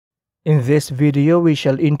In this video, we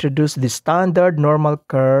shall introduce the standard normal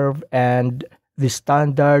curve and the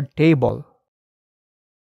standard table.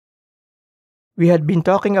 We had been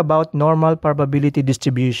talking about normal probability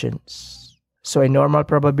distributions. So a normal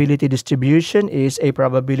probability distribution is a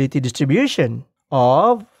probability distribution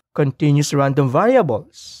of continuous random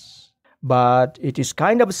variables. But it is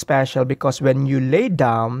kind of special because when you lay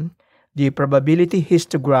down the probability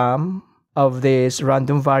histogram of this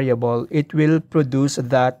random variable, it will produce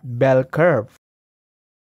that bell curve.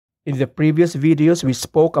 In the previous videos, we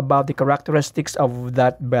spoke about the characteristics of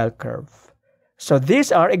that bell curve. So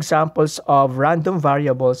these are examples of random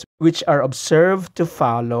variables which are observed to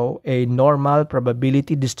follow a normal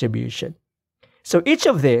probability distribution. So each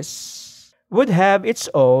of these would have its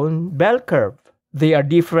own bell curve. They are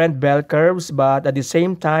different bell curves, but at the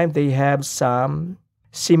same time, they have some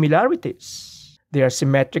similarities. They are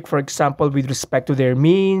symmetric, for example, with respect to their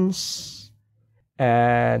means,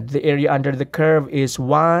 and the area under the curve is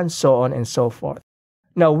 1, so on and so forth.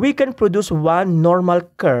 Now, we can produce one normal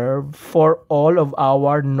curve for all of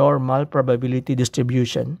our normal probability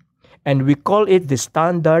distribution, and we call it the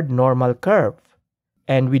standard normal curve.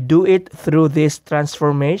 And we do it through this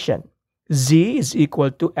transformation. Z is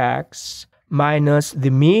equal to x minus the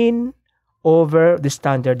mean over the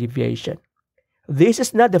standard deviation. This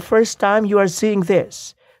is not the first time you are seeing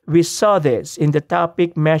this. We saw this in the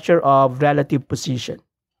topic measure of relative position.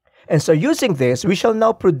 And so using this, we shall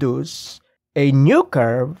now produce a new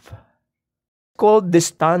curve called the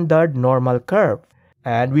standard normal curve.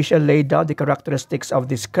 And we shall lay down the characteristics of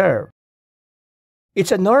this curve.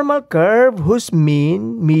 It's a normal curve whose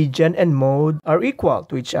mean, median, and mode are equal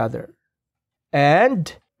to each other.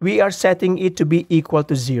 And we are setting it to be equal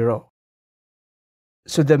to 0.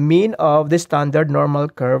 So the mean of the standard normal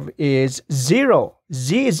curve is 0.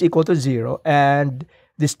 Z is equal to 0 and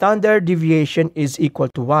the standard deviation is equal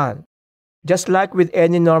to 1. Just like with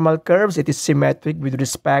any normal curves, it is symmetric with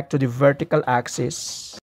respect to the vertical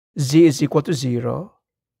axis. Z is equal to 0.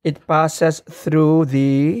 It passes through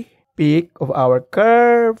the peak of our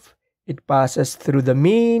curve. It passes through the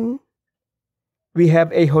mean. We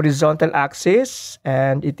have a horizontal axis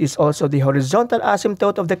and it is also the horizontal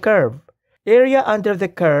asymptote of the curve. Area under the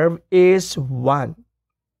curve is 1.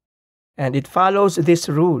 And it follows this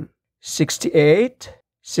rule.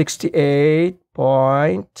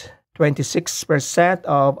 68.26%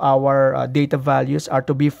 of our data values are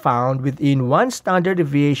to be found within one standard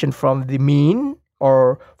deviation from the mean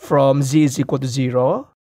or from z is equal to 0.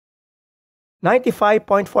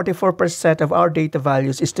 95.44% of our data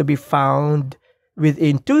values is to be found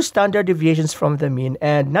within 2 standard deviations from the mean,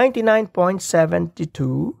 and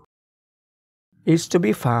 99.72 is to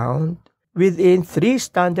be found within 3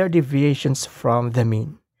 standard deviations from the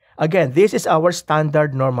mean. Again, this is our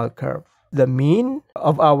standard normal curve. The mean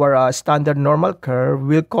of our standard normal curve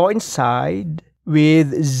will coincide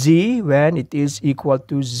with z when it is equal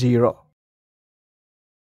to 0.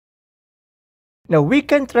 Now, we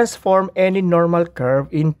can transform any normal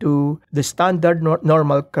curve into the standard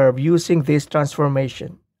normal curve using this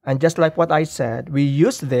transformation. And just like what I said, we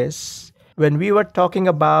use this when we were talking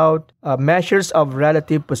about measures of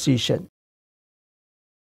relative position.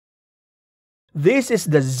 This is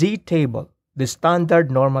the Z table, the standard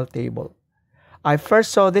normal table. I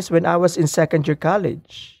first saw this when I was in second year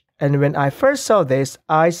college. And when I first saw this,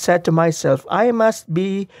 I said to myself, I must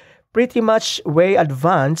be pretty much way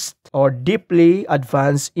advanced or deeply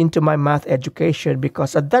advanced into my math education,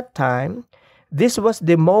 because at that time, this was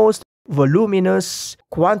the most voluminous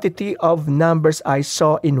quantity of numbers I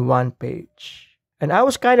saw in one page. And I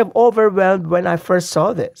was kind of overwhelmed when I first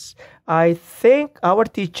saw this. I think our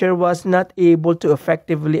teacher was not able to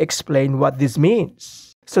effectively explain what this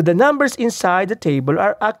means. So the numbers inside the table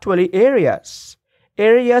are actually areas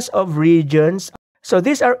of regions. So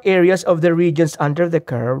these are areas of the regions under the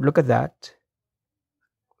curve. Look at that.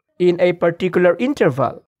 In a particular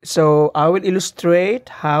interval. So I will illustrate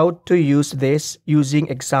how to use this using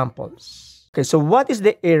examples. Okay, so what is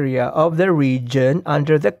the area of the region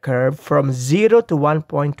under the curve from 0 to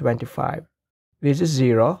 1.25? This is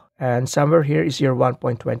 0, and somewhere here is your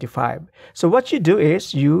 1.25. So what you do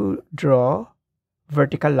is you draw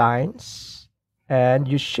vertical lines and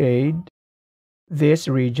you shade this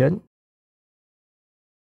region.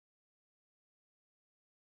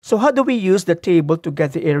 So how do we use the table to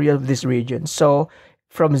get the area of this region? So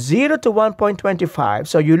from 0 to 1.25,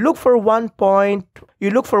 so you look for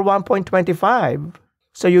 1.25.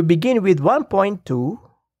 So you begin with 1.2.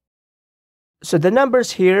 So the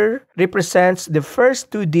numbers here represents the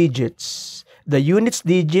first 2 digits, the units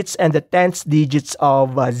digits and the tenths digits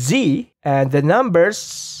of z, and the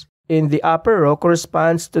numbers in the upper row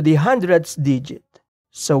corresponds to the hundredths digit.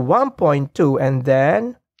 So 1.2 and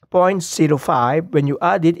then 0.05, when you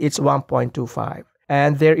add it, it's 1.25.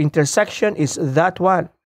 And their intersection is that one,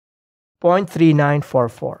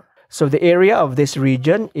 0.3944. So the area of this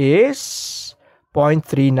region is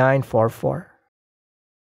 0.3944.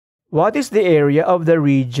 What is the area of the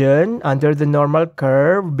region under the normal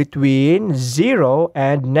curve between 0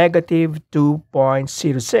 and negative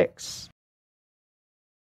 2.06?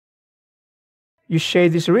 You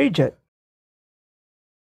shade this region.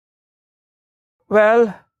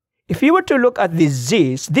 Well, if you were to look at these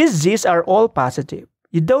z's are all positive.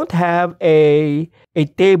 You don't have a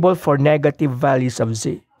table for negative values of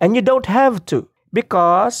z. And you don't have to,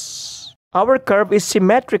 because our curve is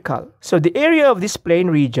symmetrical. So the area of this plane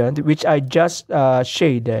region, which I just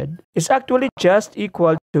shaded, is actually just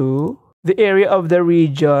equal to the area of the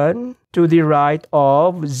region to the right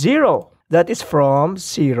of 0. That is from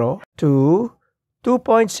 0 to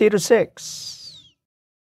 2.06.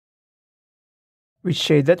 We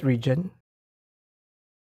shade that region.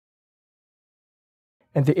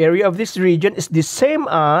 And the area of this region is the same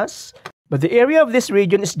as, but the area of this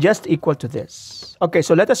region is just equal to this. Okay,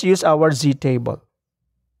 so let us use our z table.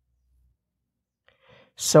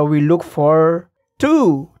 So we look for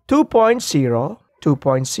 2.0,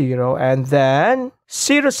 and then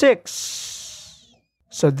 0.6.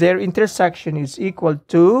 So their intersection is equal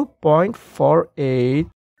to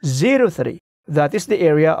 0.4803. That is the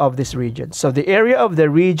area of this region. So the area of the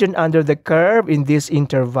region under the curve in this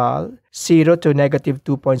interval, 0 to negative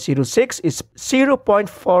 2.06, is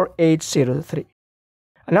 0.4803.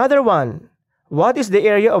 Another one, what is the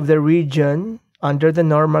area of the region under the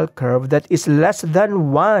normal curve that is less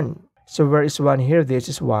than 1? So where is 1 here? This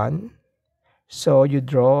is 1. So you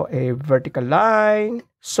draw a vertical line.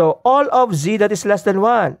 So all of z that is less than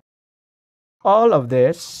 1, all of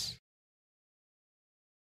this.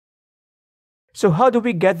 So how do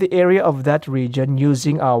we get the area of that region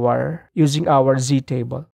using our z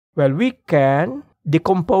table? Well, we can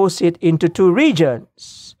decompose it into two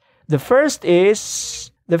regions. The first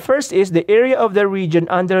is the area of the region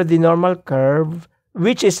under the normal curve,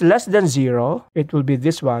 which is less than 0. It will be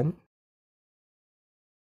this one.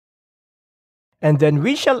 And then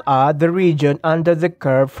we shall add the region under the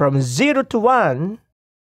curve from 0 to 1.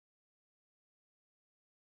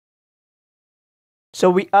 So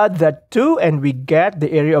we add that 2 and we get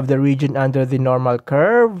the area of the region under the normal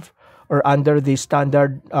curve or under the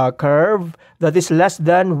standard curve that is less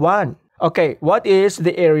than 1. Okay, what is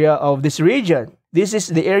the area of this region? This is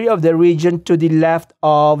the area of the region to the left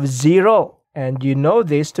of 0. And you know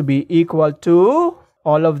this to be equal to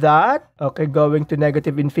all of that. Okay, going to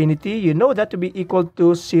negative infinity, you know that to be equal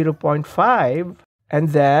to 0.5. And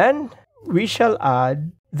then we shall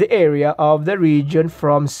add the area of the region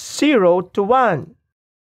from 0 to 1.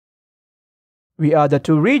 We add the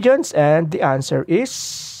two regions and the answer is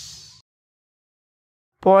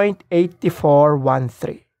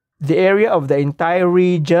 0.8413. The area of the entire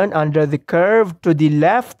region under the curve to the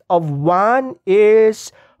left of 1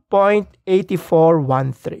 is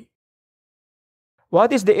 0.8413.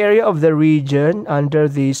 What is the area of the region under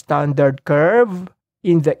the standard curve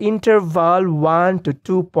in the interval 1 to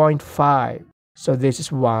 2.5? So this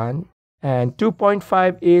is 1 and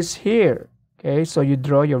 2.5 is here. Okay, so you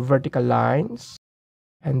draw your vertical lines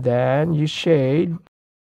and then you shade.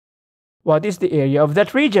 What is the area of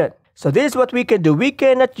that region? So this is what we can do. We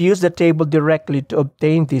cannot use the table directly to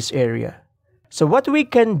obtain this area. So what we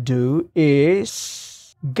can do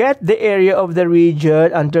is get the area of the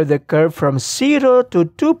region under the curve from 0 to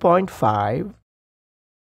 2.5.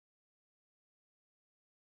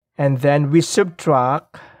 And then we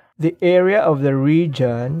subtract the area of the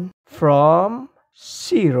region from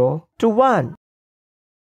 0 to 1.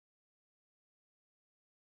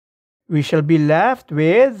 We shall be left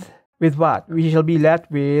with what? We shall be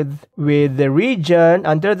left with the region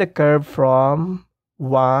under the curve from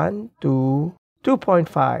 1 to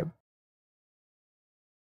 2.5.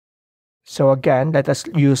 So again, let us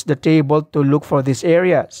use the table to look for these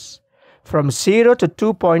areas. From 0 to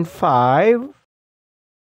 2.5,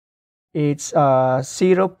 it's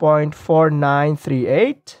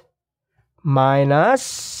 0.4938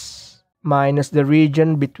 minus the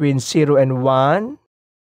region between 0 and 1,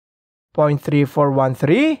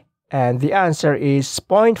 0.3413, and the answer is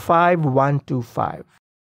 0.5125.